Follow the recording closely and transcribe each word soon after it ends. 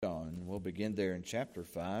We'll begin there in chapter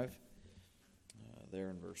 5, there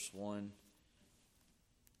in verse 1.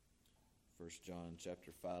 1 John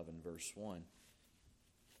chapter 5 and verse 1.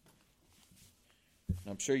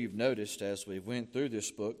 I'm sure you've noticed as we went through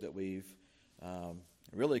this book that we've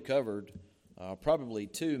really covered probably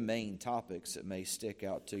two main topics that may stick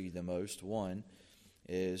out to you the most. One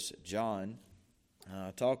is John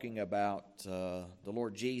talking about the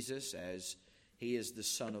Lord Jesus as He is the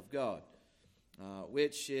Son of God,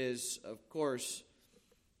 which is, of course,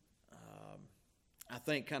 I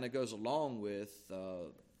think kind of goes along with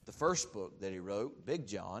the first book that he wrote, Big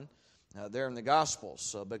John, there in the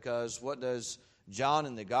Gospels. Because what does John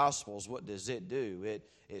in the Gospels, what does it do?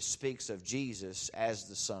 It speaks of Jesus as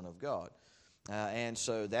the Son of God. And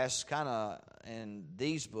so that's kind of, in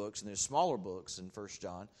these books, and the smaller books in 1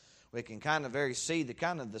 John, we can kind of see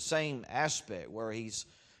the same aspect where he's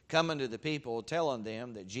coming to the people telling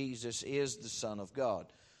them that Jesus is the Son of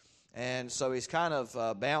God. And so he's kind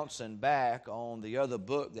of bouncing back on the other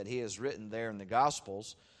book that he has written there in the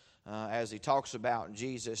Gospels as he talks about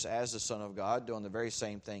Jesus as the Son of God, doing the very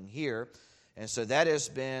same thing here. And so that has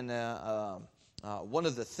been one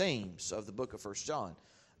of the themes of the book of 1 John.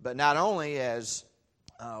 But not only as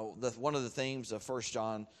one of the themes of 1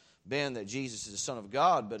 John been that Jesus is the Son of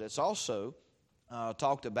God, but it's also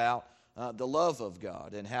talked about the love of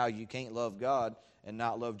God and how you can't love God and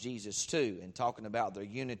not love Jesus too, and talking about their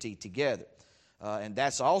unity together. And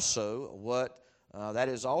that's also that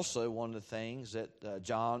is also one of the things that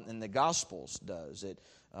John in the Gospels does. It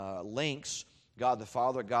links God the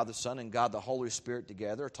Father, God the Son, and God the Holy Spirit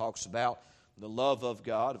together. It talks about the love of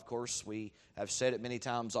God. Of course, we have said it many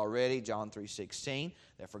times already, John 3:16,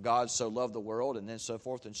 that for God so loved the world, and then so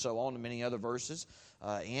forth and so on, and many other verses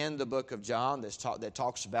in the book of John that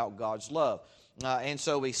talks about God's love. And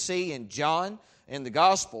so we see in John, in the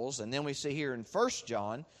Gospels, and then we see here in 1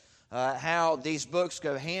 John, how these books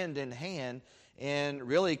go hand in hand in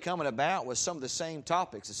really coming about with some of the same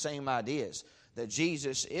topics, the same ideas, that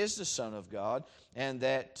Jesus is the Son of God, and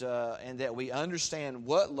that we understand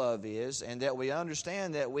what love is, and that we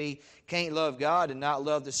understand that we can't love God and not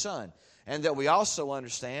love the Son, and that we also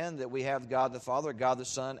understand that we have God the Father, God the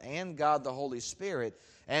Son, and God the Holy Spirit,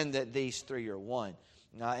 and that these three are one.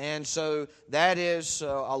 And so that is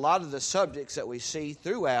a lot of the subjects that we see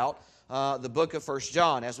throughout the book of 1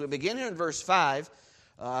 John. As we begin here in verse 5,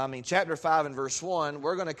 chapter 5 and verse 1,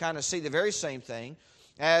 we're going to kind of see the very same thing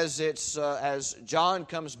as John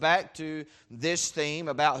comes back to this theme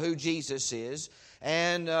about who Jesus is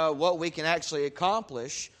and what we can actually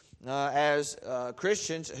accomplish as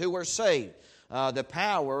Christians who are saved. The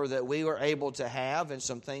power that we were able to have and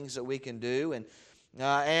some things that we can do.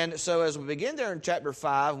 And so as we begin there in chapter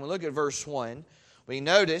 5, and we look at verse 1, we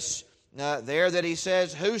notice there that he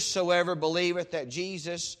says, "Whosoever believeth that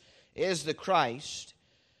Jesus is the Christ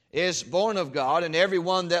is born of God, and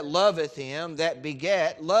everyone that loveth him that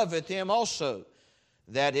begat loveth him also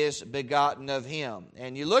that is begotten of him."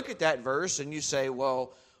 And you look at that verse and you say,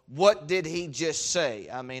 well, what did he just say?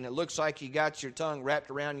 It looks like you got your tongue wrapped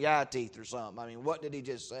around your eye teeth or something. What did he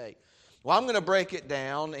just say? Well, I'm going to break it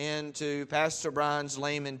down into Pastor Brian's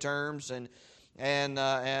layman terms, and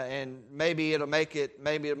maybe it'll make a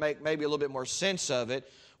little bit more sense of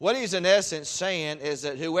it. What he's in essence saying is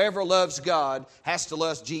that whoever loves God has to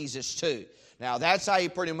love Jesus too. Now, that's how you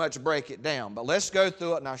pretty much break it down. But let's go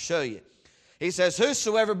through it and I'll show you. He says,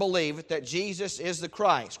 "Whosoever believeth that Jesus is the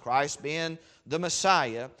Christ," Christ being the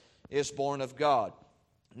Messiah, "is born of God."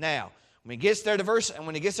 Now, when he gets there to verse, and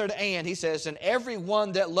when he gets there to "and," he says, "And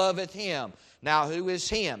everyone that loveth him." Now, who is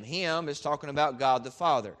him? Him is talking about God the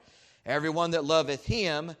Father. "Everyone that loveth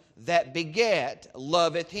him that begat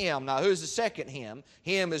loveth him." Now, who's the second him?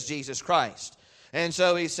 Him is Jesus Christ. And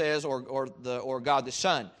so he says, or God the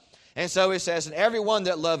Son. And so he says, "And everyone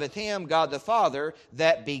that loveth him, God the Father,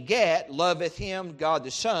 that begat loveth him, God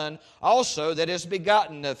the Son, also that is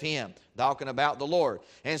begotten of him." Talking about the Lord.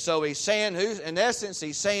 And so he's saying, in essence,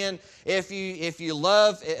 he's saying, if you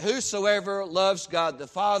love, whosoever loves God the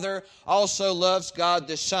Father also loves God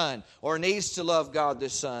the Son, or needs to love God the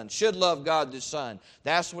Son, should love God the Son.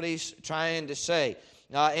 That's what he's trying to say.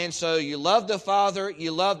 And so you love the Father,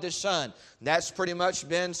 you love the Son. That's pretty much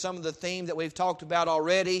been some of the theme that we've talked about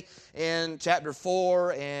already in chapter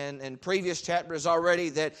 4 and in previous chapters already,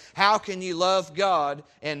 that how can you love God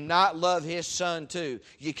and not love His Son too?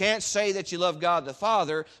 You can't say that you love God the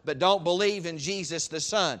Father, but don't believe in Jesus the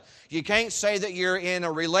Son. You can't say that you're in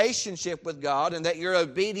a relationship with God and that you're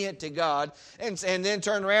obedient to God and then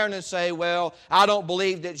turn around and say, well, I don't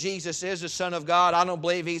believe that Jesus is the Son of God. I don't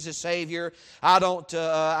believe He's a Savior. I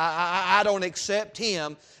don't accept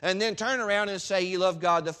Him. And then turn around around and say you love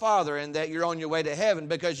God the Father and that you're on your way to heaven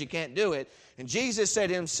because you can't do it. And Jesus said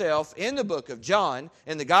himself in the book of John,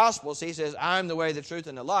 in the Gospels, he says, I'm the way, the truth,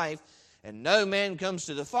 and the life, and no man comes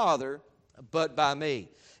to the Father but by me.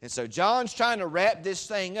 And so John's trying to wrap this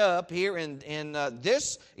thing up here in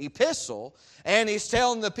this epistle, and he's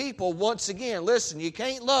telling the people once again, listen, you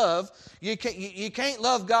can't love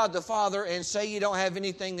God the Father and say you don't have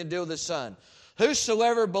anything to do with the Son.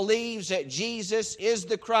 Whosoever believes that Jesus is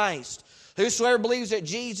the Christ, whosoever believes that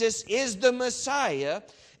Jesus is the Messiah,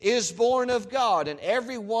 is born of God, and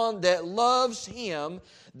everyone that loves him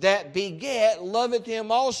that begat loveth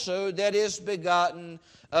him also that is begotten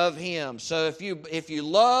of him. So if you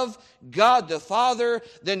love God the Father,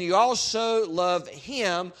 then you also love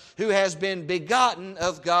him who has been begotten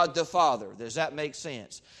of God the Father. Does that make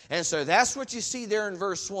sense? And so that's what you see there in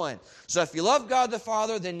verse 1. So if you love God the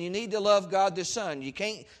Father, then you need to love God the Son. You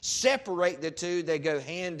can't separate the two. They go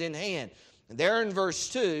hand in hand. And there in verse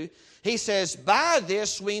 2, he says, by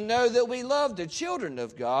this we know that we love the children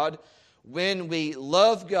of God, when we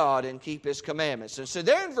love God and keep his commandments. And so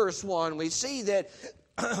there in verse 1, we see that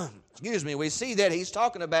we see that he's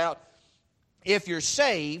talking about if you're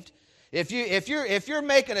saved, if you're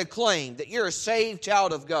making a claim that you're a saved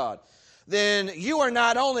child of God, then you are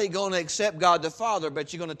not only going to accept God the Father,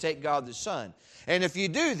 but you're going to take God the Son. And if you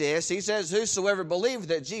do this, he says, whosoever believes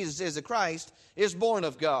that Jesus is the Christ is born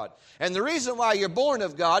of God. And the reason why you're born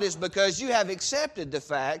of God is because you have accepted the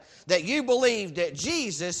fact that you believe that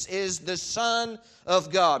Jesus is the Son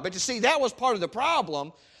of God. But you see, that was part of the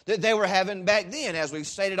problem that they were having back then, as we've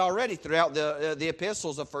stated already throughout the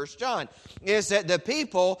epistles of 1 John, is that the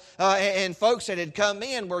people and folks that had come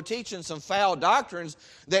in were teaching some foul doctrines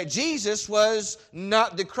that Jesus was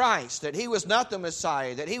not the Christ, that he was not the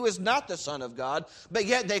Messiah, that he was not the Son of God, but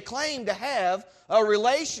yet they claimed to have a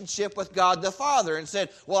relationship with God the Father and said,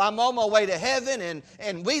 well, I'm on my way to heaven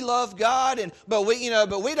and we love God, but we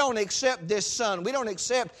don't accept this Son. We don't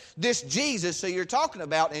accept this Jesus that you're talking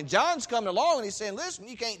about. And John's coming along and he's saying, listen,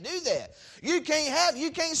 you can't do that. You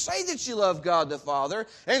can't say that you love God the Father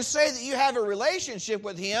and say that you have a relationship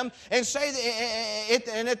with him and say that,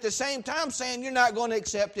 and at the same time saying you're not going to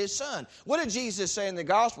accept his Son. What did Jesus say in the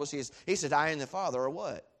Gospels? He said, I and the Father are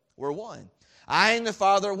what? We're one. I and the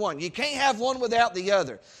Father are one. You can't have one without the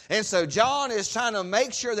other. And so John is trying to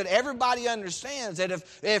make sure that everybody understands that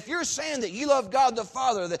if you're saying that you love God the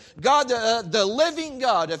Father, that God the living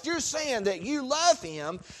God, if you're saying that you love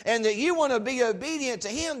him and that you want to be obedient to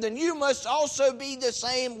him, then you must also be the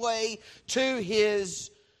same way to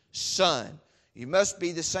his Son. You must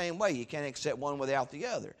be the same way. You can't accept one without the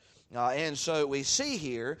other. And so we see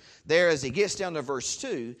here, there as he gets down to verse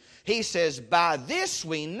 2, he says, by this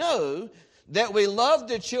we know that we love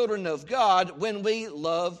the children of God when we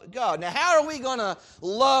love God. Now, how are we going to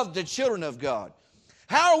love the children of God?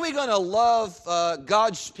 How are we going to love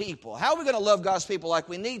God's people? How are we going to love God's people like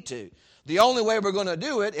we need to? The only way we're going to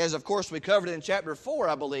do it, as of course we covered in chapter 4,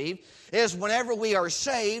 I believe, is whenever we are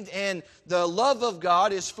saved and the love of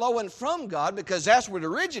God is flowing from God, because that's where it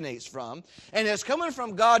originates from, and it's coming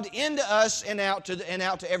from God into us and out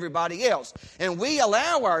to everybody else. And we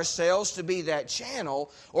allow ourselves to be that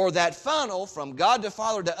channel or that funnel from God the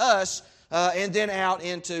Father to us and then out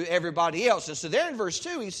into everybody else. And so there in verse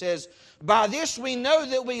 2 he says, by this we know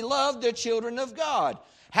that we love the children of God.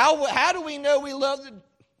 How do we know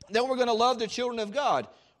that we're going to love the children of God?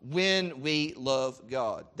 When we love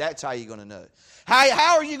God. That's how you're going to know.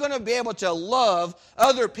 How are you going to be able to love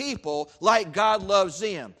other people like God loves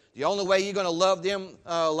them? The only way you're going to love them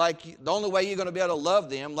the only way you're going to be able to love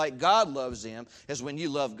them like God loves them is when you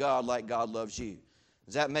love God like God loves you.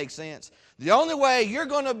 Does that make sense? The only way you're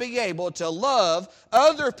going to be able to love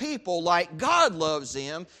other people like God loves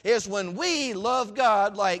them is when we love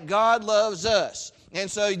God like God loves us. And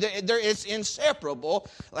so it's inseparable.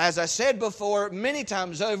 As I said before, many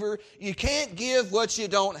times over, you can't give what you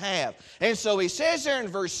don't have. And so he says there in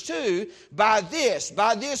verse 2, by this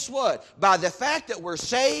what? By the fact that we're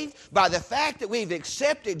saved, by the fact that we've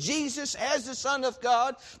accepted Jesus as the Son of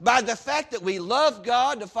God, by the fact that we love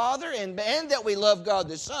God the Father and that we love God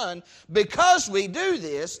the Son, because we do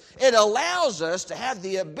this, it allows us to have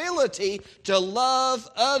the ability to love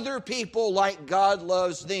other people like God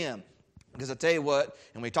loves them. Because I tell you what,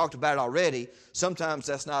 and we talked about it already, sometimes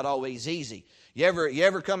that's not always easy. You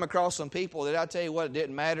ever come across some people that I tell you what, it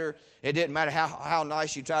didn't matter how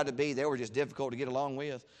nice you tried to be, they were just difficult to get along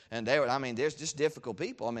with. And there's just difficult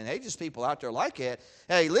people. They just people out there like that.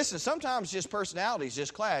 Hey, listen, sometimes just personalities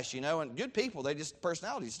just clash, and good people,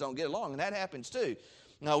 personalities don't get along, and that happens too.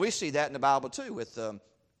 No, we see that in the Bible too with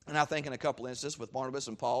And I think in a couple instances with Barnabas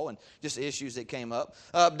and Paul and just issues that came up.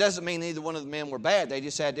 Doesn't mean either one of the men were bad. They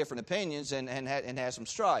just had different opinions and had some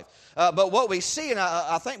strife. But what we see, and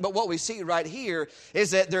I think, but what we see right here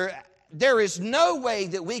is that there is no way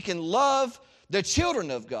that we can love the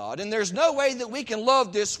children of God, and there's no way that we can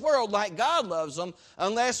love this world like God loves them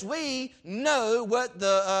unless we know what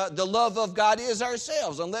the love of God is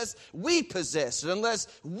ourselves, unless we possess it, unless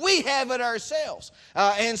we have it ourselves.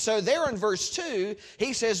 And so there in verse 2,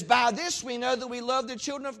 he says, by this we know that we love the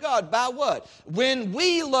children of God. By what? When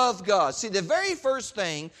we love God. See, the very first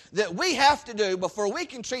thing that we have to do before we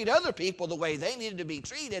can treat other people the way they need to be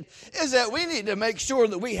treated is that we need to make sure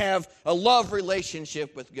that we have a love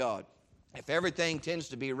relationship with God. If everything tends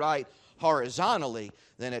to be right horizontally,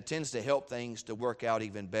 then it tends to help things to work out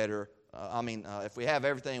even better. If we have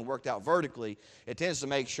everything worked out vertically, it tends to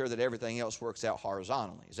make sure that everything else works out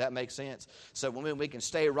horizontally. Does that make sense? So when we can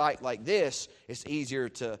stay right like this, it's easier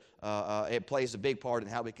to, it plays a big part in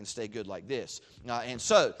how we can stay good like this. And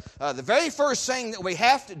so the very first thing that we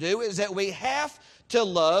have to do is that we have to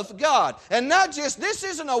love God. And not just, this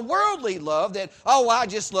isn't a worldly love that, oh, I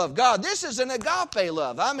just love God. This is an agape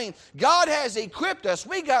love. God has equipped us.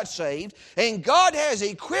 We got saved, and God has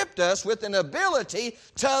equipped us with an ability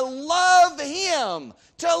to love Him.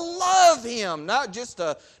 To love Him. Not just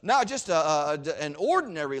an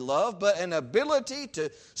ordinary love, but an ability to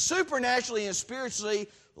supernaturally and spiritually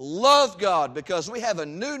love God, because we have a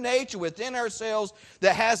new nature within ourselves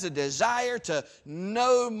that has a desire to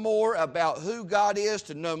know more about who God is,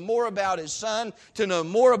 to know more about His Son, to know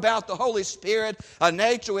more about the Holy Spirit, a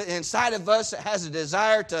nature inside of us that has a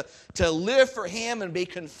desire to live for Him and be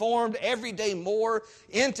conformed every day more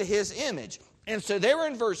into His image. And so there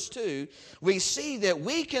in verse 2, we see that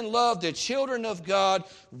we can love the children of God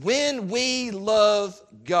when we love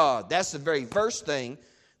God. That's the very first thing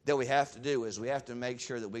that we have to do, is we have to make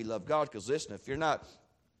sure that we love God. Because listen,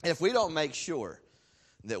 if we don't make sure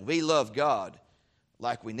that we love God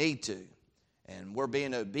like we need to, and we're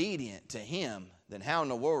being obedient to Him, then how in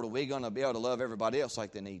the world are we going to be able to love everybody else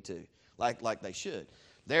like they need to, like they should?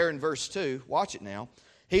 There in verse 2, watch it now.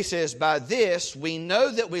 He says, by this we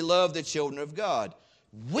know that we love the children of God,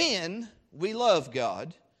 when we love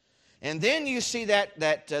God. And then you see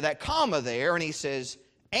that comma there, and he says,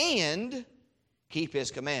 and keep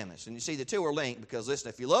His commandments. And you see the two are linked, because listen,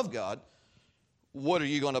 if you love God, what are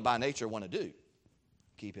you going to by nature want to do?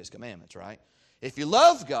 Keep His commandments, right? If you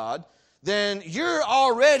love God, then you're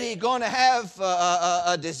already going to have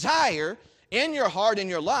a desire in your heart, in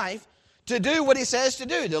your life, to do what He says to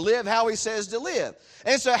do, to live how He says to live.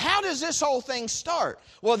 And so how does this whole thing start?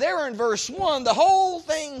 Well, there in verse 1, the whole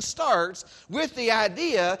thing starts with the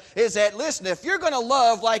idea is that, listen, if you're going to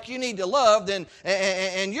love like you need to love, then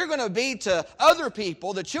and you're going to be to other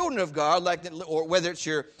people, the children of God, or whether it's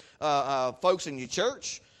your folks in your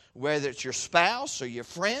church, whether it's your spouse or your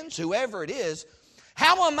friends, whoever it is,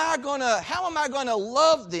 how am I going to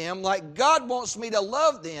love them like God wants me to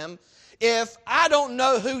love them if I don't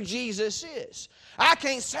know who Jesus is? I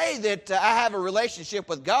can't say that I have a relationship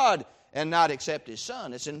with God and not accept His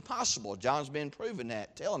Son. It's impossible. John's been proving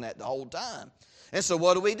that, telling that the whole time. And so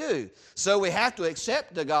what do? So we have to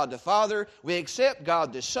accept the God the Father. We accept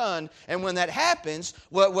God the Son. And when that happens,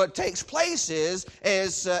 what takes place is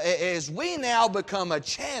we now become a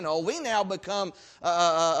channel. We now become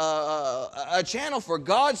a channel for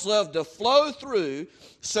God's love to flow through,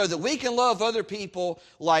 so that we can love other people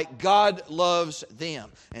like God loves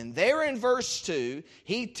them. And there in verse 2,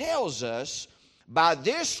 he tells us, by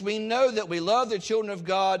this we know that we love the children of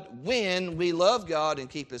God when we love God and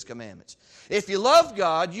keep His commandments. If you love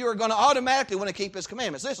God, you are going to automatically want to keep His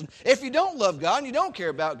commandments. Listen, if you don't love God and you don't care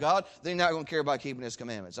about God, then you're not going to care about keeping His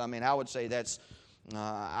commandments. I would say that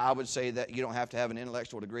you don't have to have an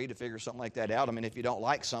intellectual degree to figure something like that out. If you don't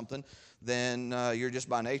like something, then you're just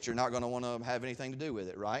by nature not going to want to have anything to do with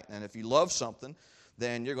it, right? And if you love something,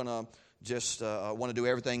 then you're going to just want to do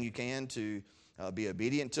everything you can to be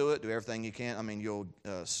obedient to it, do everything you can. You'll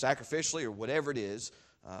sacrificially or whatever it is,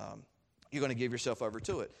 you're going to give yourself over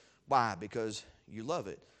to it. Why? Because you love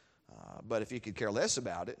it. But if you could care less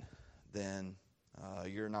about it, then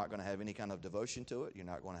you're not going to have any kind of devotion to it. You're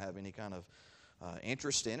not going to have any kind of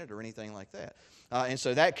interest in it or anything like that. And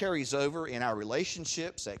so that carries over in our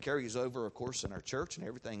relationships. That carries over, of course, in our church and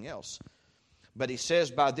everything else. But he says,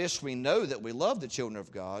 by this we know that we love the children of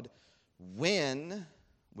God when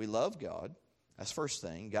we love God. That's the first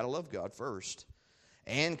thing. You've got to love God first.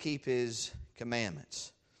 And keep His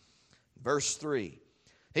commandments. Verse 3.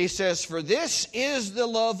 He says, for this is the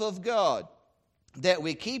love of God, that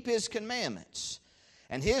we keep His commandments.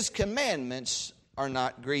 And His commandments are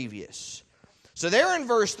not grievous. So there in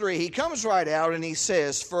verse 3, he comes right out and he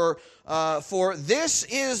says, For this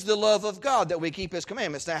is the love of God, that we keep His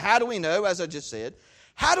commandments. Now, how do we know, as I just said,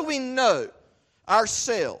 how do we know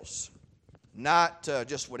ourselves? Not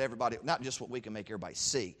just what we can make everybody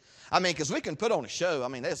see. I mean, because we can put on a show. I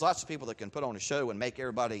mean, there's lots of people that can put on a show and make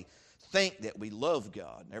everybody think that we love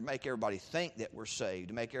God, and make everybody think that we're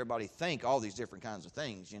saved, make everybody think all these different kinds of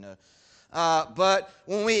things, you know. But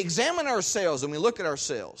when we examine ourselves and we look at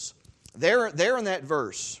ourselves, there in that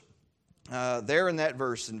verse,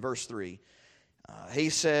 in verse 3, he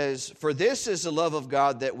says, "For this is the love of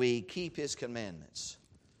God, that we keep His commandments."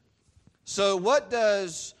 So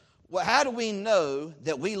how do we know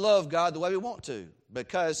that we love God the way we want to?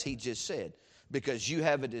 Because He just said, because you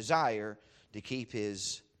have a desire to keep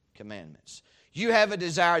His commandments. You have a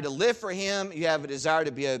desire to live for Him. You have a desire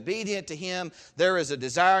to be obedient to Him. There is a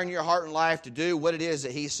desire in your heart and life to do what it is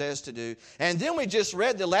that He says to do. And then we just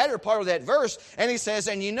read the latter part of that verse, and He says,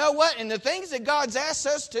 and you know what? And the things that God's asked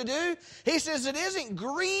us to do, He says it isn't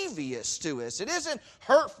grievous to us. It isn't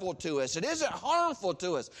hurtful to us. It isn't harmful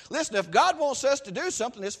to us. Listen, if God wants us to do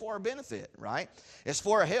something, it's for our benefit, right? It's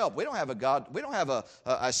for our help. We don't have a God, we don't have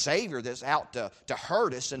a Savior that's out to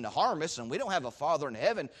hurt us and to harm us, and we don't have a Father in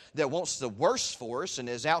heaven that wants the worst for us and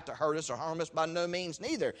is out to hurt us or harm us. By no means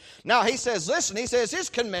neither. Now He says, listen, He says His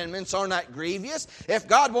commandments are not grievous. If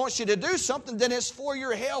God wants you to do something, then it's for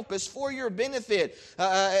your help. It's for your benefit.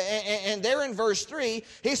 And there in verse 3,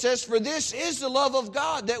 He says, for this is the love of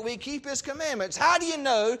God, that we keep His commandments. How do you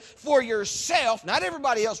know for yourself, not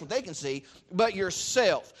everybody else what they can see, but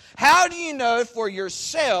yourself? How do you know for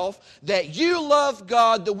yourself that you love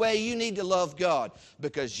God the way you need to love God?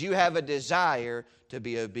 Because you have a desire to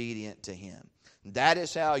be obedient to Him. That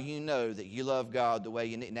is how you know that you love God the way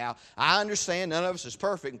you need. Now, I understand none of us is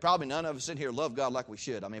perfect, and probably none of us in here love God like we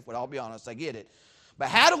should. I mean, if we'll all be honest, I get it. But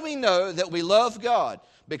how do we know that we love God?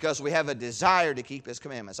 Because we have a desire to keep His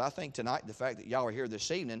commandments. I think tonight the fact that y'all are here this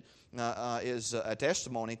evening is a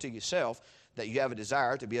testimony to yourself that you have a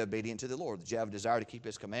desire to be obedient to the Lord, that you have a desire to keep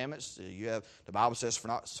His commandments. The Bible says,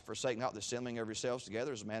 forsake not the assembling of yourselves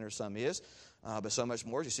together, as a manner of some is. But so much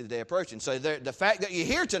more as you see the day approaching. So the fact that you're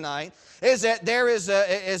here tonight is that there is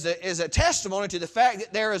a testimony to the fact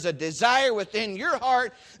that there is a desire within your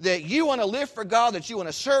heart that you want to live for God, that you want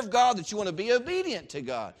to serve God, that you want to be obedient to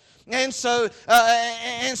God. And so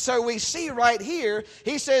we see right here,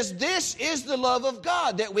 He says, this is the love of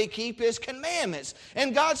God, that we keep His commandments.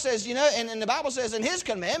 And God says, you know, and the Bible says, and His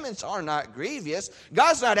commandments are not grievous.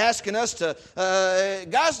 God's not asking us to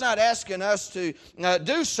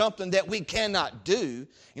do something that we cannot do.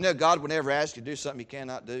 You know, God would never ask you to do something you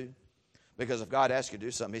cannot do. Because if God asks you to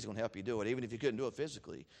do something, He's going to help you do it, even if you couldn't do it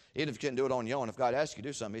physically. Even if you couldn't do it on your own, if God asks you to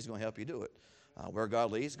do something, He's going to help you do it. Where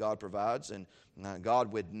God leads, God provides, and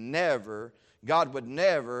God would never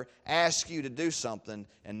ask you to do something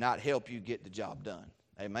and not help you get the job done.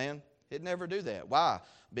 Amen? He'd never do that. Why?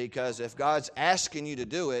 Because if God's asking you to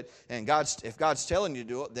do it, and if God's telling you to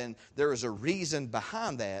do it, then there is a reason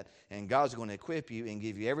behind that, and God's going to equip you and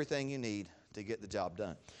give you everything you need to get the job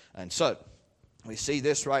done. And so, we see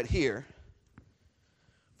this right here.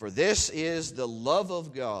 For this is the love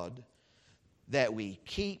of God, that we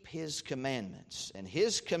keep His commandments. And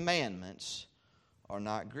His commandments are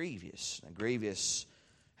not grievous. Now, grievous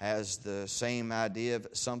has the same idea of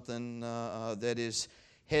something that is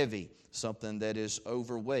heavy, something that is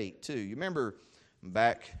overweight too. You remember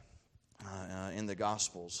back in the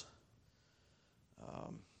Gospels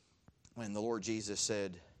when the Lord Jesus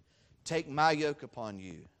said, take my yoke upon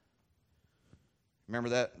you. Remember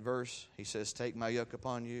that verse? He says, take my yoke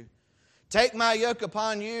upon you. Take my yoke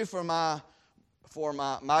upon you, for my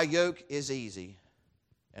yoke is easy,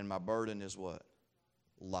 and my burden is what?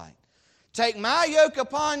 Light. Take my yoke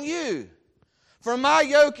upon you, for my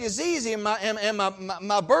yoke is easy, and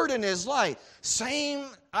my burden is light. Same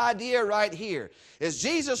idea right here. As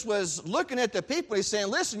Jesus was looking at the people, He's saying,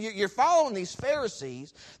 listen, you're following these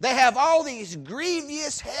Pharisees. They have all these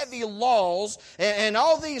grievous, heavy laws and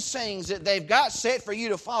all these things that they've got set for you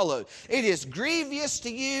to follow. It is grievous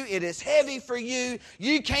to you. It is heavy for you.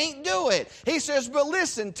 You can't do it. He says, but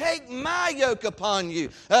listen, take my yoke upon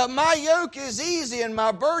you. My yoke is easy and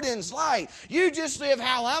my burden's light. You just live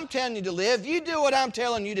how I'm telling you to live. You do what I'm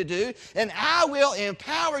telling you to do, and I will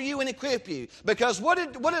empower you and equip you. Because what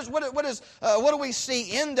do we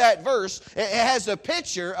see in that verse? It has a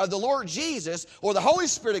picture of the Lord Jesus, or the Holy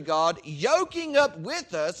Spirit of God, yoking up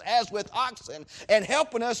with us as with oxen and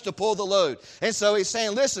helping us to pull the load. And so He's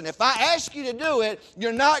saying, listen, if I ask you to do it,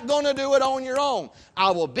 you're not going to do it on your own.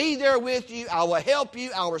 I will be there with you. I will help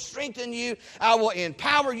you. I will strengthen you. I will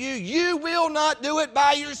empower you. You will not do it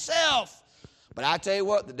by yourself. But I tell you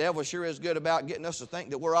what, the devil sure is good about getting us to think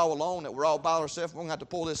that we're all alone, that we're all by ourselves. We're going to have to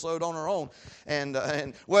pull this load on our own. And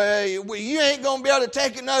well, you ain't going to be able to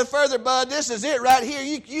take it no further, bud. This is it right here.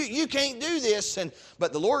 You can't do this.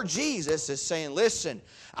 But the Lord Jesus is saying, listen,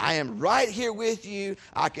 I am right here with you.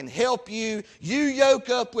 I can help you. You yoke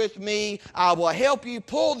up with me. I will help you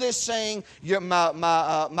pull this thing.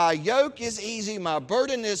 My yoke is easy. My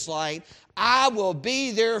burden is light. I will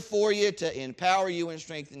be there for you to empower you and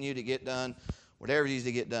strengthen you to get done whatever it needs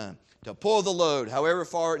to get done, to pull the load, however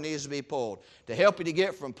far it needs to be pulled, to help you to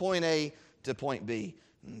get from point A to point B.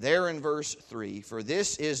 And there in verse 3, for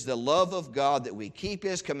this is the love of God, that we keep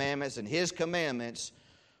His commandments, and His commandments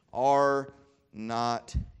are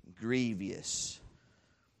not grievous.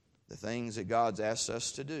 The things that God's asked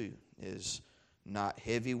us to do is not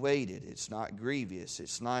heavy-weighted. It's not grievous.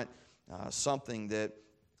 It's not something that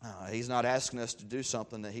He's not asking us to do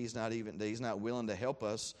something that He's not willing to help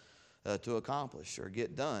us to accomplish or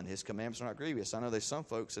get done. His commandments are not grievous. I know there's some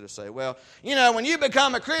folks that say, well, when you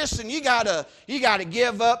become a Christian, you gotta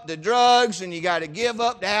give up the drugs, and you got to give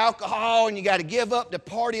up the alcohol, and you got to give up the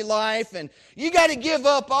party life, and you got to give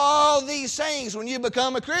up all these things when you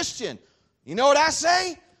become a Christian. You know what I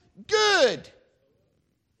say? Good.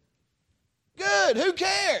 Good. Who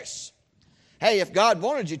cares? Hey, if God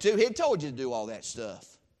wanted you to, He'd told you to do all that stuff.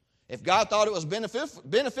 If God thought it was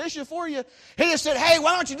beneficial for you, He'd have said, hey,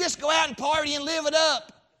 why don't you just go out and party and live it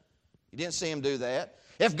up? You didn't see Him do that.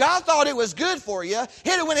 If God thought it was good for you,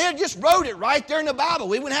 He'd have went ahead and just wrote it right there in the Bible.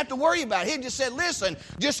 We wouldn't have to worry about it. He'd just said, listen,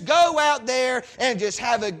 just go out there and just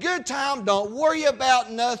have a good time. Don't worry about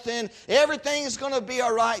nothing. Everything's going to be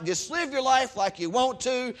all right. Just live your life like you want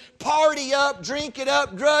to. Party up, drink it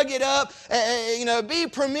up, drug it up, be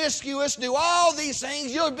promiscuous, do all these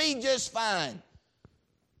things. You'll be just fine.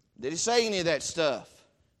 Did He say any of that stuff?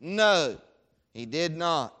 No, He did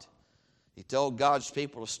not. He told God's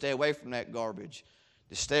people to stay away from that garbage,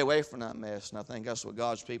 to stay away from that mess, and I think that's what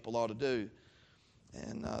God's people ought to do.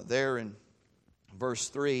 And there in verse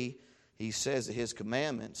 3, He says that His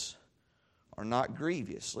commandments are not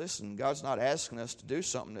grievous. Listen, God's not asking us to do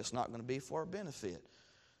something that's not going to be for our benefit.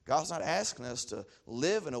 God's not asking us to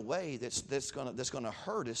live in a way that's going to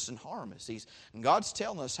hurt us and harm us. God's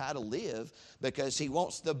telling us how to live because He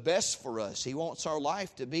wants the best for us. He wants our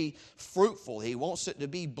life to be fruitful. He wants it to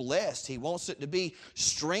be blessed. He wants it to be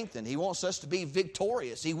strengthened. He wants us to be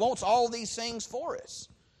victorious. He wants all these things for us.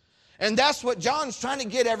 And that's what John's trying to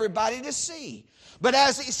get everybody to see. But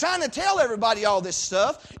as he's trying to tell everybody all this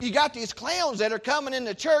stuff, you got these clowns that are coming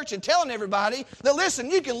into church and telling everybody that,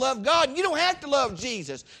 listen, you can love God. You don't have to love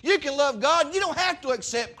Jesus. You can love God. You don't have to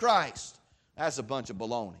accept Christ. That's a bunch of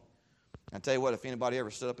baloney. I tell you what, if anybody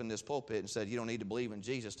ever stood up in this pulpit and said you don't need to believe in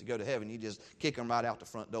Jesus to go to heaven, you just kick them right out the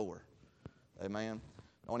front door. Amen?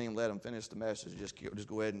 Don't even let them finish the message. Just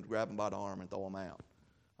go ahead and grab them by the arm and throw them out.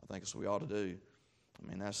 I think that's what we ought to do. I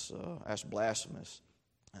mean, that's blasphemous.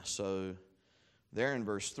 So there in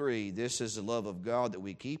verse 3, this is the love of God, that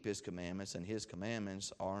we keep His commandments, and His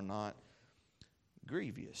commandments are not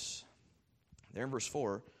grievous. There in verse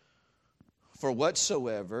 4, for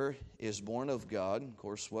whatsoever is born of God, of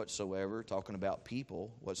course, whatsoever, talking about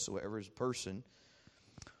people, whatsoever is person.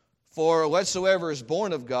 For whatsoever is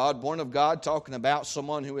born of God, talking about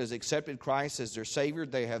someone who has accepted Christ as their Savior,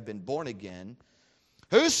 they have been born again.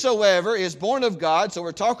 Whosoever is born of God, so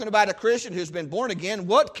we're talking about a Christian who's been born again.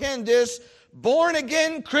 What can this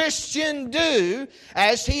born-again Christian do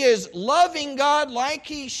as he is loving God like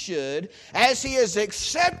he should, as he has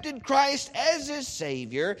accepted Christ as his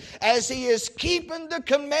Savior, as he is keeping the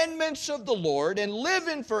commandments of the Lord and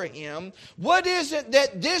living for Him? What is it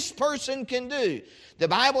that this person can do? The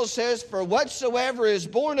Bible says, for whatsoever is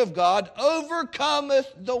born of God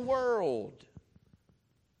overcometh the world.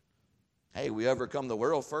 Hey, we overcome the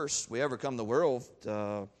world first. We overcome the world,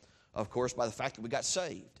 of course, by the fact that we got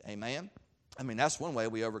saved. Amen? I mean, that's one way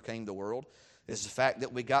we overcame the world, is the fact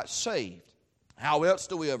that we got saved. How else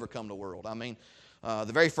do we overcome the world? I mean,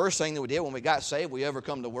 the very first thing that we did when we got saved, we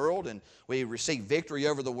overcome the world, and we received victory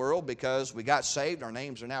over the world because we got saved. Our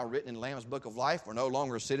names are now written in the Lamb's Book of Life. We're no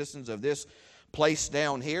longer citizens of this place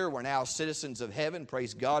down here. We're now citizens of heaven.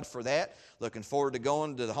 Praise God for that. Looking forward to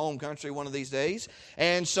going to the home country one of these days.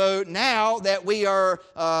 And so now that we are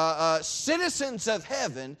citizens of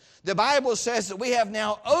heaven, the Bible says that we have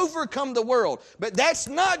now overcome the world. But that's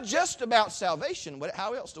not just about salvation.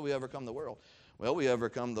 How else do we overcome the world? Well, we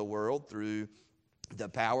overcome the world through the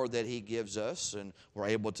power that He gives us, and we're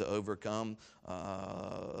able to overcome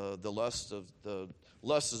the lust of the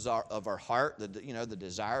lusts of our heart, the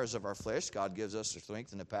desires of our flesh. God gives us the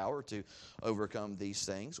strength and the power to overcome these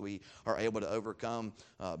things. We are able to overcome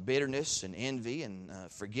bitterness and envy and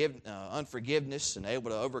unforgiveness, and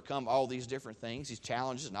able to overcome all these different things, these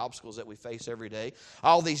challenges and obstacles that we face every day.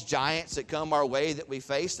 All these giants that come our way that we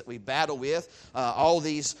face, that we battle with, all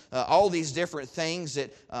these different things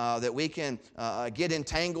that we can get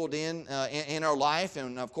entangled in our life.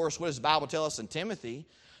 And of course, what does the Bible tell us in Timothy?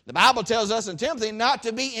 The Bible tells us in Timothy not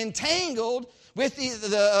to be entangled with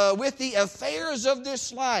the affairs of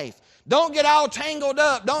this life. Don't get all tangled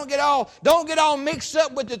up. Don't get all mixed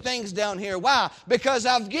up with the things down here. Why? Because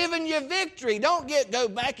I've given you victory. Don't go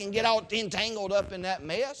back and get all entangled up in that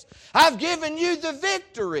mess. I've given you the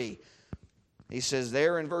victory. He says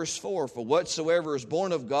there in verse 4, for whatsoever is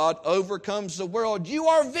born of God overcomes the world. You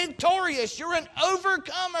are victorious. You're an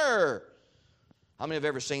overcomer. How many have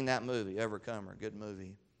ever seen that movie, Overcomer? Good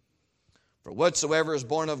movie. For whatsoever is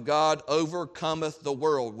born of God overcometh the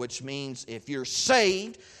world, which means if you're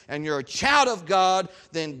saved and you're a child of God,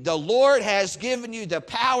 then the Lord has given you the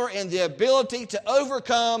power and the ability to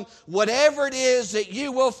overcome whatever it is that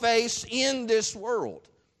you will face in this world.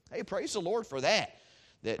 Hey, praise the Lord for that.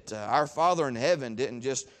 That our Father in heaven didn't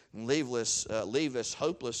just leave us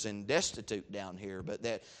hopeless and destitute down here, but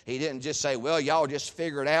that He didn't just say, well, y'all just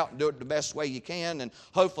figure it out and do it the best way you can, and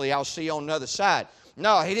hopefully I'll see you on the other side.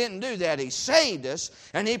 No, He didn't do that. He saved us,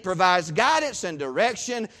 and He provides guidance and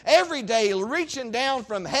direction every day, reaching down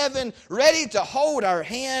from heaven, ready to hold our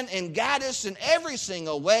hand and guide us in every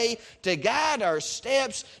single way, to guide our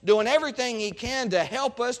steps, doing everything He can to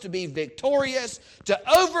help us to be victorious, to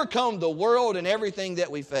overcome the world and everything that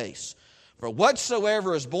we face. For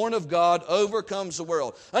whatsoever is born of God overcomes the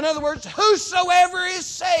world. In other words, whosoever is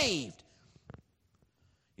saved.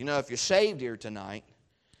 You know, if you're saved here tonight,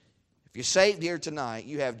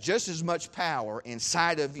 you have just as much power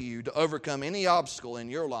inside of you to overcome any obstacle in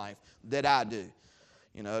your life that I do.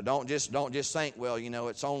 You know, don't just think, well, you know,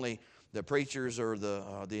 it's only the preachers or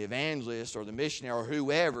the evangelists or the missionary or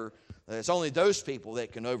whoever. It's only those people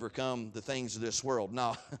that can overcome the things of this world.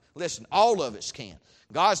 No, listen, all of us can.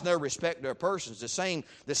 God's no respecter of persons.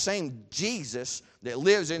 The same Jesus that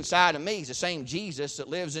lives inside of me is the same Jesus that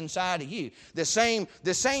lives inside of you. The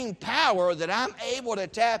same power that I'm able to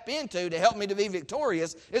tap into to help me to be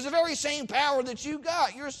victorious is the very same power that you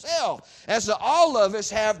got yourself. And so all of us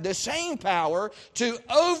have the same power to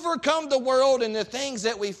overcome the world and the things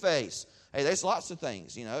that we face. Hey, there's lots of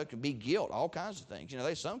things. You know, it can be guilt, all kinds of things. You know,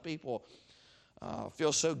 there's some people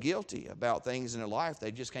feel so guilty about things in their life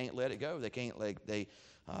they just can't let it go. They can't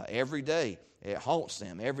every day it haunts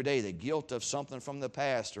them. Every day the guilt of something from the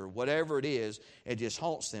past or whatever it is, it just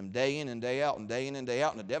haunts them day in and day out and day in and day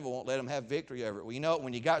out, and the devil won't let them have victory over it. Well, you know,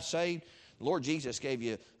 when you got saved, the Lord Jesus gave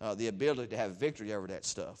you the ability to have victory over that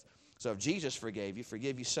stuff. So if Jesus forgave you,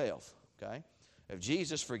 forgive yourself. Okay. If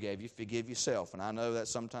Jesus forgave you, forgive yourself. And I know that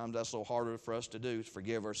sometimes that's a little harder for us to do, to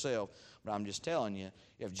forgive ourselves. But I'm just telling you,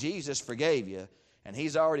 if Jesus forgave you and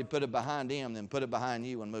He's already put it behind Him, then put it behind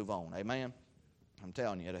you and move on. Amen? I'm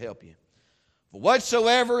telling you, it'll help you. For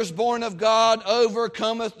whatsoever is born of God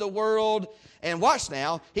overcometh the world. And watch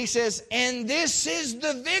now, he says, and this is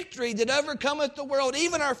the victory that overcometh the world,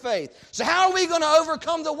 even our faith. So how are we going to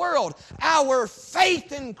overcome the world? Our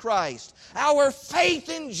faith in Christ, our faith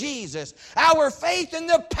in Jesus, our faith in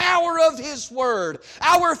the power of His Word,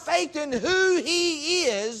 our faith in who He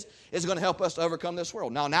is going to help us to overcome this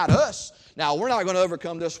world. Now, not us. Now, we're not going to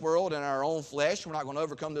overcome this world in our own flesh. We're not going to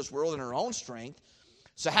overcome this world in our own strength.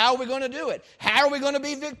 So how are we going to do it? How are we going to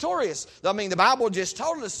be victorious? I mean, the Bible just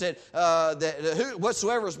told us that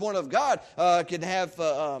whatsoever is born of God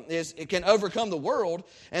can overcome the world.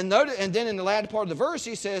 And then in the latter part of the verse,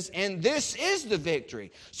 he says, and this is the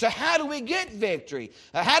victory. So how do we get victory?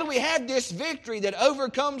 How do we have this victory that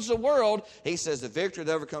overcomes the world? He says the victory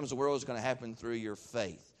that overcomes the world is going to happen through your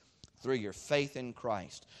faith. Through your faith in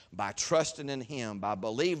Christ. By trusting in Him. By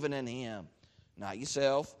believing in Him. Not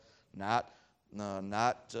yourself. Not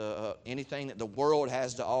anything that the world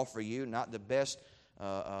has to offer you, not the best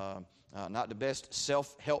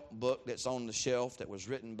self-help book that's on the shelf that was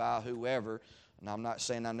written by whoever. And I'm not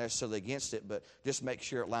saying I'm necessarily against it, but just make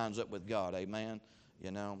sure it lines up with God. Amen.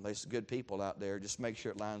 You know, there's good people out there. Just make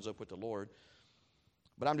sure it lines up with the Lord.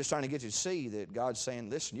 But I'm just trying to get you to see that God's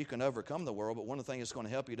saying, listen, you can overcome the world, but one of the things that's going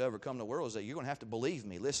to help you to overcome the world is that you're going to have to believe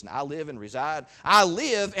me. Listen, I live and reside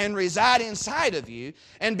inside of you.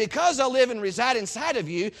 And because I live and reside inside of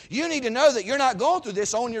you, you need to know that you're not going through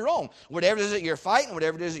this on your own. Whatever it is that you're fighting,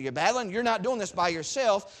 whatever it is that you're battling, you're not doing this by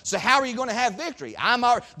yourself. So how are you going to have victory?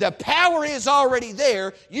 The power is already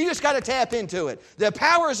there. You just got to tap into it. The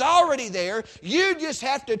power is already there. You just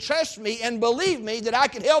have to trust me and believe me that I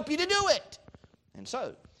can help you to do it. And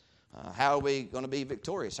so, how are we going to be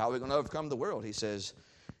victorious? How are we going to overcome the world? He says,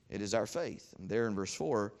 it is our faith. And there in verse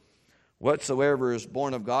 4, whatsoever is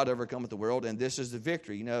born of God overcometh the world, and this is the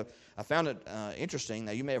victory. You know, I found it interesting.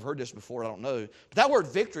 Now, you may have heard this before, I don't know. But that word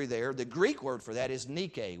victory there, the Greek word for that is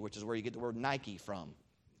Nike, which is where you get the word Nike from.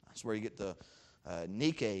 That's where you get the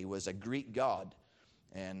Nike was a Greek god,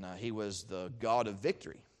 and he was the god of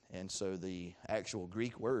victory. And so the actual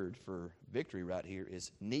Greek word for victory right here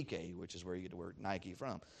is Nike, which is where you get the word Nike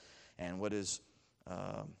from. And what is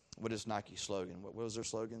Nike's slogan? What was their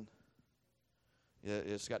slogan? Yeah,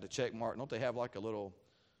 it's got the check mark. Don't they have like a little,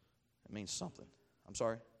 it means something. I'm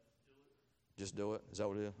sorry? Just do it? Is that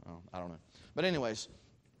what it is? Oh, I don't know. But anyways,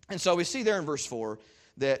 and so we see there in verse 4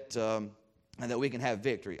 that, and that we can have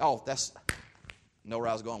victory. Oh, that's, know where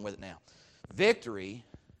I was going with it now. Victory,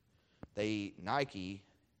 Nike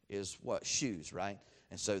is what? Shoes, right?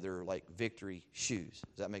 And so they're like victory shoes.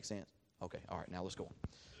 Does that make sense? Okay, all right, now let's go on.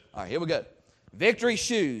 All right, here we go. Victory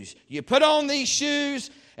shoes. You put on these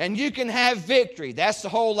shoes and you can have victory. That's the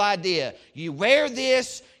whole idea. You wear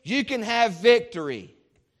this, you can have victory.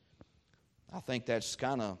 I think that's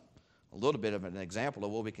kind of a little bit of an example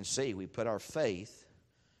of what we can see. We put our faith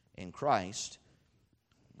in Christ.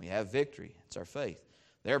 We have victory. It's our faith.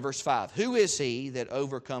 There, verse 5. Who is he that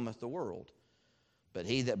overcometh the world? But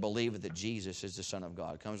he that believeth that Jesus is the Son of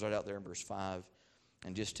God. It comes right out there in verse 5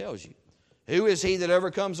 and just tells you. Who is he that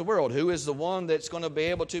overcomes the world? Who is the one that's going to be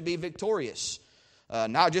able to be victorious?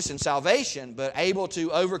 Not just in salvation, but able to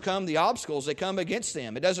overcome the obstacles that come against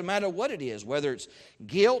them. It doesn't matter what it is, whether it's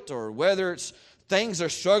guilt or whether it's things they're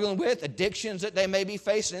struggling with, addictions that they may be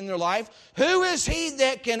facing in their life. Who is he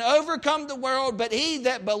that can overcome the world but he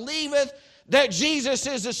that believeth that Jesus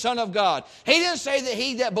is the Son of God? He didn't say that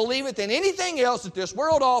he that believeth in anything else that this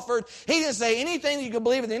world offered. He didn't say anything that you could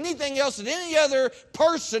believe in anything else that any other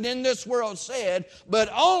person in this world said,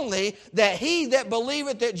 but only that he that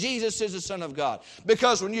believeth that Jesus is the Son of God.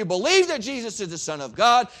 Because when you believe that Jesus is the Son of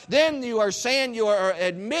God, then you are saying, you are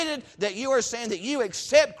admitted that you are saying that you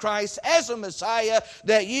accept Christ as a Messiah,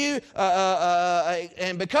 that you,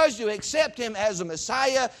 and because you accept Him as a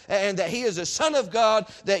Messiah and that He is the Son of God,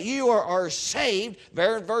 that you are saved.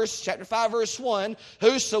 Chapter 5, verse 1,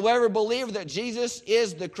 whosoever believeth that Jesus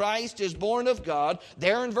is the Christ is born of God.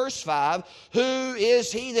 There in verse 5, who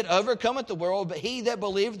is he that overcometh the world, but he that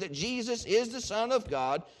believeth that Jesus is the Son of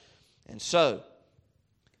God. And so,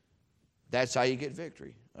 that's how you get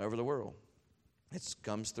victory over the world. It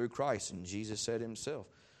comes through Christ, and Jesus said Himself,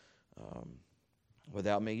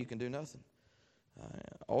 without me you can do nothing.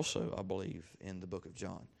 Also, I believe in the book of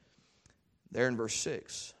John. There in verse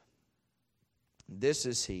 6, this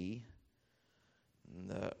is he,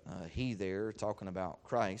 he there talking about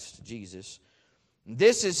Christ, Jesus.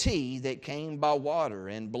 This is he that came by water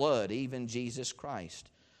and blood, even Jesus Christ.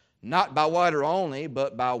 Not by water only,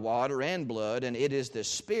 but by water and blood. And it is the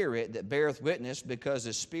Spirit that beareth witness, because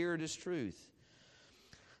the Spirit is truth.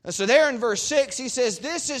 And so there in verse 6, he says,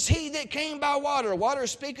 this is he that came by water. Water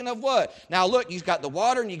is speaking of what? Now look, you've got the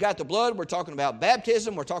water and you got the blood. We're talking about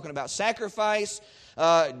baptism. We're talking about sacrifice.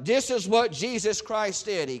 This is what Jesus Christ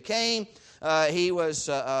did. He came. He was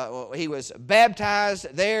baptized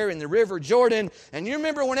there in the river Jordan. And you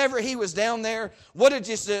remember whenever he was down there,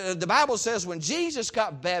 the Bible says when Jesus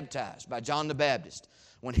got baptized by John the Baptist,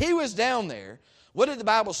 when he was down there, what did the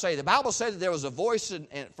Bible say? The Bible said that there was a voice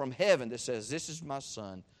from heaven that says, this is my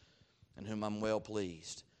Son in whom I'm well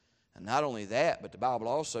pleased. And not only that, but the Bible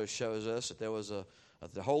also shows us that there was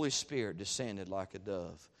the Holy Spirit descended like a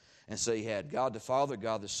dove. And so you had God the Father,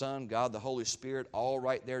 God the Son, God the Holy Spirit all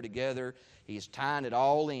right there together. He's tying it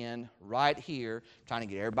all in right here, trying to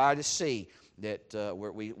get everybody to see that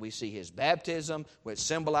where we see His baptism, which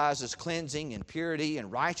symbolizes cleansing and purity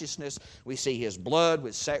and righteousness. We see His blood,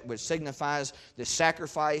 which signifies the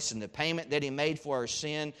sacrifice and the payment that He made for our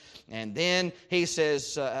sin. And then He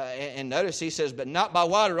says, and notice He says, but not by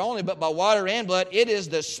water only, but by water and blood. It is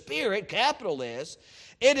the Spirit, capital S.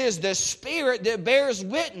 It is the Spirit that bears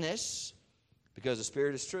witness, because the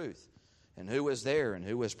Spirit is truth. And who was there and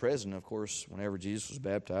who was present? Of course, whenever Jesus was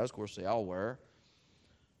baptized, of course they all were.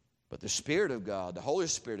 But the Spirit of God, the Holy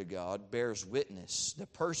Spirit of God, bears witness.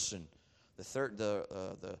 The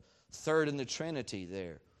the third in the Trinity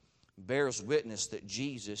there, bears witness that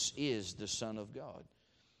Jesus is the Son of God.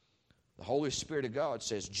 The Holy Spirit of God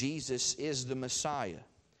says Jesus is the Messiah.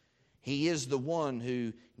 He is the one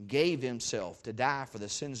who gave Himself to die for the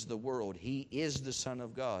sins of the world. He is the Son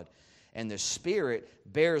of God. And the Spirit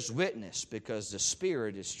bears witness because the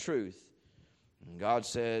Spirit is truth. And God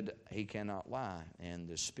said He cannot lie. And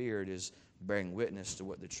the Spirit is bearing witness to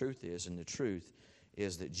what the truth is. And the truth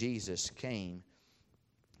is that Jesus came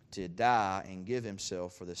to die and give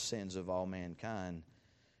Himself for the sins of all mankind.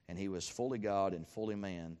 And He was fully God and fully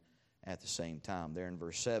man at the same time. There in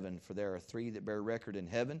verse 7, for there are three that bear record in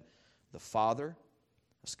heaven. The Father,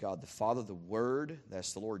 that's God the Father. The Word,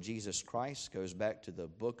 that's the Lord Jesus Christ. Goes back to the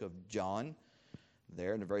book of John.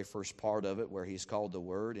 There in the very first part of it where He's called the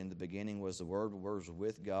Word. In the beginning was the Word was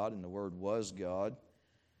with God, and the Word was God.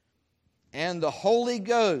 And the Holy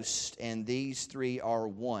Ghost, and these three are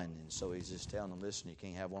one. And so He's just telling them, listen, you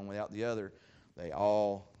can't have one without the other. They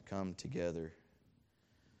all come together.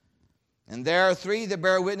 And there are three that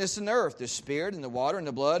bear witness in the earth, the Spirit and the water and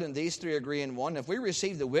the blood, and these three agree in one. If we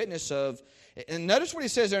receive the witness of, and notice what he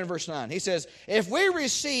says there in verse 9. He says, if we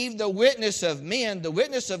receive the witness of men, the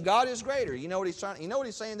witness of God is greater. You know what he's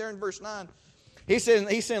saying there in verse 9? He's saying,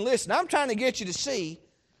 listen, I'm trying to get you to see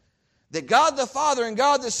that God the Father and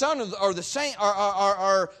God the Son are the same,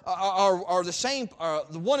 are the same,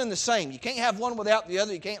 the one and the same. You can't have one without the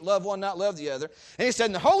other. You can't love one, not love the other. And he said,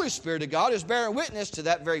 and the Holy Spirit of God is bearing witness to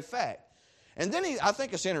that very fact. And then I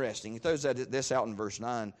think it's interesting. He throws this out in verse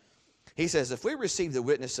 9. He says, if we receive the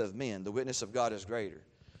witness of men, the witness of God is greater.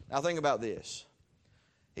 Now think about this.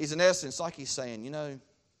 He's in essence, like he's saying,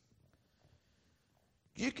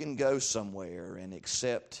 you can go somewhere and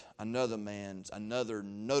accept another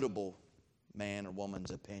notable man or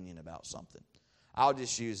woman's opinion about something. I'll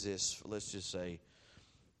just use this, let's just say,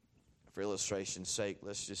 for illustration's sake,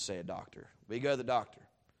 let's just say a doctor. We go to the doctor,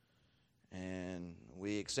 and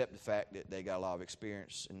we accept the fact that they got a lot of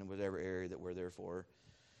experience in whatever area that we're there for.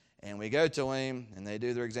 And we go to him, and they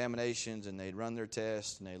do their examinations, and they run their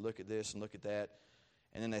tests, and they look at this and look at that.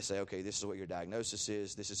 And then they say, okay, this is what your diagnosis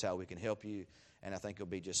is. This is how we can help you. And I think you'll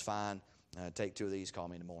be just fine. Take 2 of these, call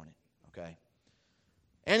me in the morning. Okay?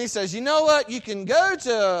 And he says, you know what? You can go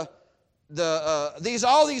to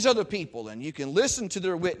all these other people, and you can listen to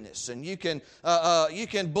their witness, and you can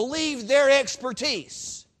believe their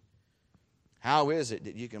expertise. How is it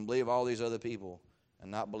that you can believe all these other people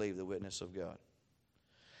and not believe the witness of God?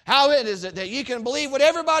 How is it that you can believe what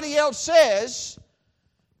everybody else says,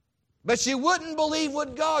 but you wouldn't believe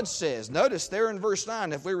what God says? Notice there in verse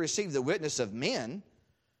 9, if we receive the witness of men,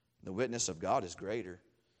 the witness of God is greater.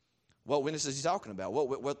 What witness is he talking about?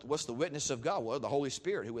 What's the witness of God? Well, the Holy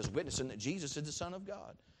Spirit, who is witnessing that Jesus is the Son of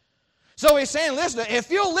God. So he's saying, listen, if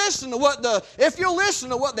you'll listen to what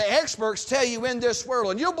the experts tell you in this world,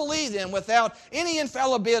 and you'll believe them without any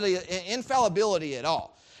infallibility at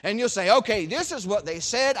all, and you'll say, okay, this is what they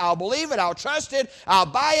said, I'll believe it, I'll trust it, I'll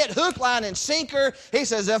buy it, hook, line, and sinker. He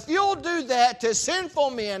says, if you'll do that to sinful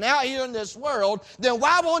men out here in this world, then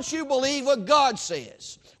why won't you believe what God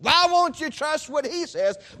says? Why won't you trust what He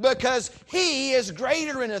says? Because He is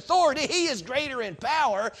greater in authority. He is greater in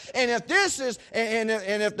power. And if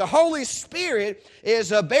if the Holy Spirit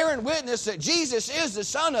is bearing witness that Jesus is the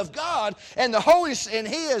Son of God, and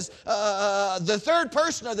He is the third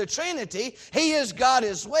person of the Trinity, He is God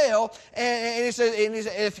as well. And he says,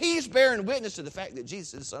 if He's bearing witness to the fact that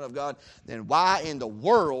Jesus is the Son of God, then why in the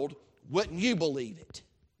world wouldn't you believe it?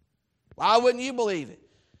 Why wouldn't you believe it?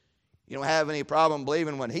 You don't have any problem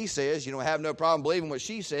believing what He says. You don't have no problem believing what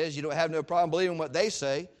she says. You don't have no problem believing what they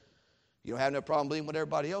say. You don't have no problem believing what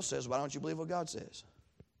everybody else says. Why don't you believe what God says?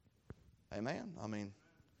 Amen? I mean,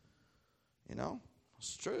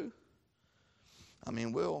 it's true. I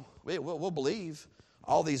mean, we'll believe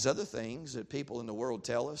all these other things that people in the world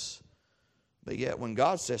tell us. But yet when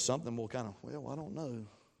God says something, we'll kind of, I don't know.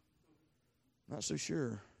 Not so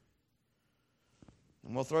sure.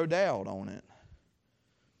 And we'll throw doubt on it.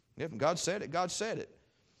 If God said it, God said it.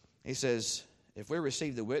 He says, if we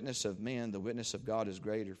receive the witness of men, the witness of God is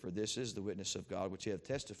greater, for this is the witness of God, which He hath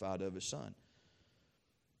testified of His Son.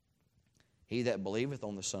 He that believeth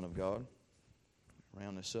on the Son of God,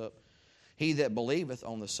 round this up, he that believeth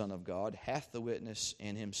on the Son of God hath the witness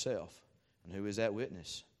in himself. And who is that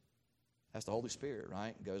witness? That's the Holy Spirit,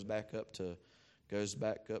 right? Goes back up to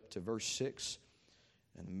verse 6.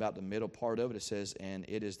 And about the middle part of it, it says, and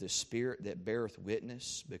it is the Spirit that beareth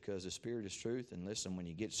witness, because the Spirit is truth. And listen, when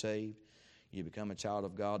you get saved, you become a child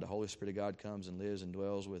of God. The Holy Spirit of God comes and lives and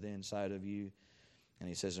dwells within inside of you. And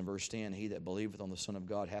he says in verse 10, he that believeth on the Son of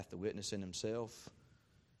God hath the witness in himself.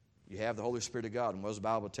 You have the Holy Spirit of God. And what does the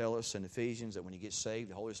Bible tell us in Ephesians? That when you get saved,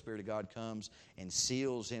 the Holy Spirit of God comes and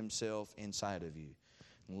seals Himself inside of you.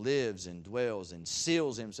 And lives and dwells and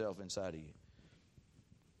seals Himself inside of you.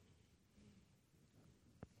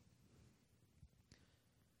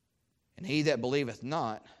 And he that believeth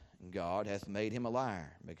not God hath made him a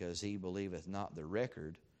liar, because he believeth not the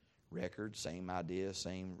record, same idea,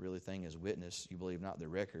 same really thing as witness. You believe not the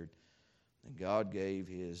record, and God gave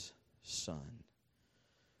His Son.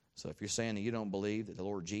 So if you're saying that you don't believe that the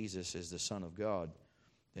Lord Jesus is the Son of God,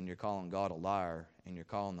 then you're calling God a liar, and you're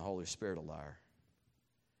calling the Holy Spirit a liar.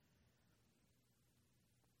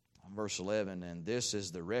 Verse 11, and this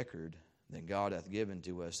is the record that God hath given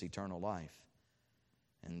to us, eternal life.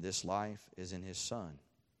 And this life is in His Son.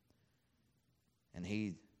 And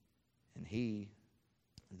he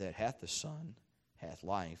that hath the Son hath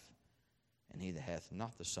life, and he that hath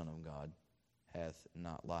not the Son of God hath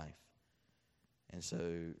not life. And so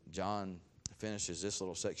John finishes this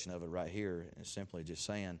little section of it right here, and simply just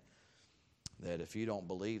saying that if you don't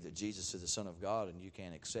believe that Jesus is the Son of God and you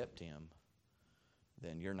can't accept Him,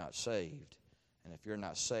 then you're not saved. And if you're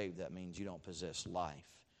not saved, that means you don't possess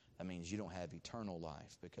life. That means you don't have eternal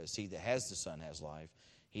life, because he that has the Son has life.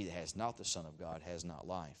 He that has not the Son of God has not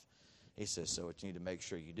life. He says, so what you need to make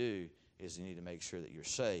sure you do is you need to make sure that you're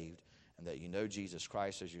saved, and that you know Jesus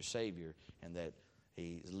Christ as your Savior, and that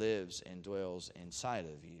He lives and dwells inside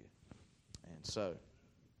of you. And so,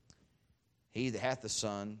 he that hath the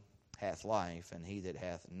Son hath life, and he that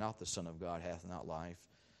hath not the Son of God hath not life.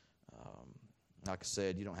 Like I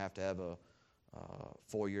said, you don't have to have a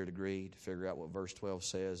 4-year degree to figure out what verse 12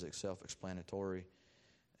 says. It's self-explanatory.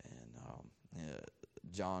 And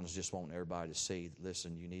John's just wanting everybody to see,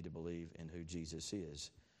 listen, you need to believe in who Jesus is.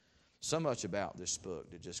 So much about this book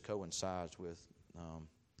that just coincides with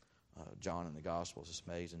John and the Gospels. It's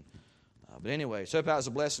amazing. But anyway, so hope that was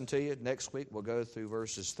a blessing to you. Next week we'll go through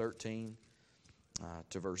verses 13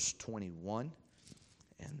 to verse 21.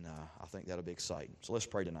 And I think that'll be exciting. So let's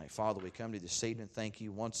pray tonight. Father, we come to you this evening. Thank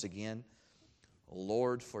you once again,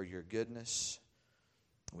 Lord, for your goodness.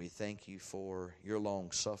 We thank you for your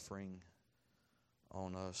long suffering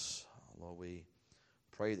on us. Lord, we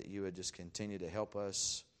pray that you would just continue to help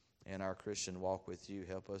us in our Christian walk with you.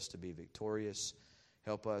 Help us to be victorious.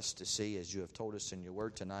 Help us to see, as you have told us in your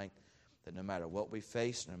word tonight, that no matter what we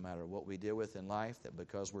face, no matter what we deal with in life, that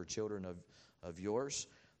because we're children of yours,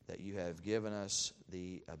 that you have given us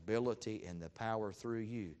the ability and the power through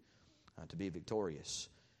you to be victorious.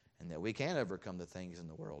 And that we can overcome the things in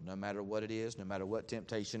the world, no matter what it is, no matter what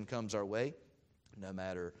temptation comes our way, no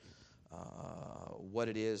matter what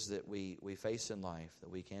it is that we face in life, that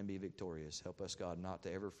we can be victorious. Help us, God, not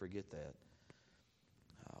to ever forget that.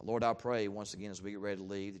 Lord, I pray once again as we get ready to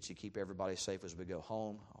leave that you keep everybody safe as we go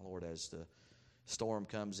home. Lord, as the storm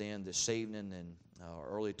comes in this evening and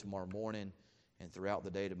early tomorrow morning and throughout the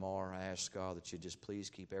day tomorrow, I ask, God, that you just please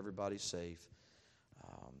keep everybody safe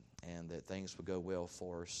and that things will go well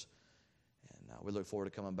for us. And we look forward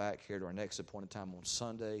to coming back here to our next appointed time on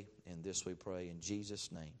Sunday. And this we pray in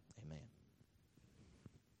Jesus' name.